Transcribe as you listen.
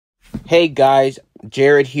Hey guys,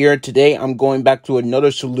 Jared here. Today I'm going back to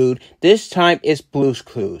another salute. This time it's Blue's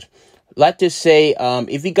Clues. Let's just say,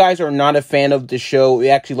 if you guys are not a fan of the show, you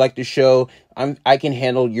actually like the show, I can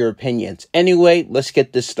handle your opinions. Anyway, let's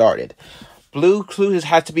get this started. Blue's Clues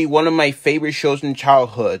has to be one of my favorite shows in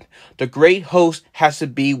childhood. The great host has to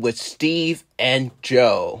be with Steve and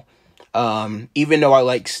Joe. Even though I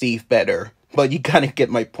like Steve better. But you kind of get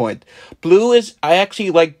my point. I actually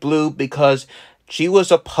like Blue because she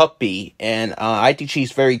was a puppy, and I think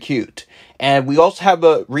she's very cute. And we also have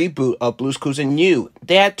a reboot of Blue's Clues and You.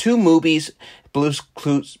 They had two movies, Blue's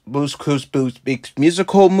Clues big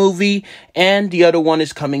musical movie, and the other one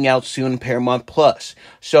is coming out soon, Paramount Plus.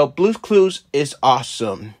 So Blue's Clues is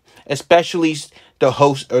awesome, especially the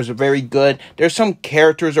hosts are very good. There's some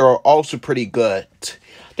characters that are also pretty good.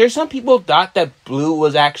 There's some people thought that Blue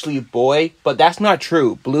was actually a boy, but that's not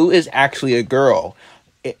true. Blue is actually a girl.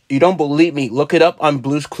 You don't believe me? Look it up on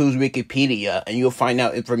Blue's Clues Wikipedia, and you'll find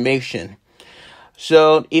out information.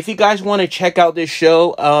 So, if you guys want to check out this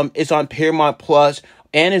show, it's on Paramount Plus,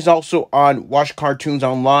 and it's also on Watch Cartoons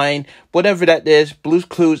Online. Whatever that is, Blue's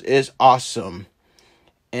Clues is awesome.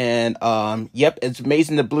 And, yep, it's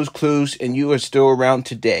amazing that Blue's Clues and You are still around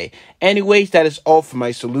today. Anyways, that is all for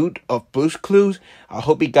my salute of Blue's Clues. I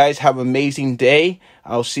hope you guys have an amazing day.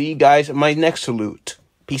 I'll see you guys in my next salute.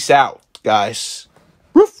 Peace out, guys.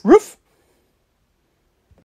 Roof, roof.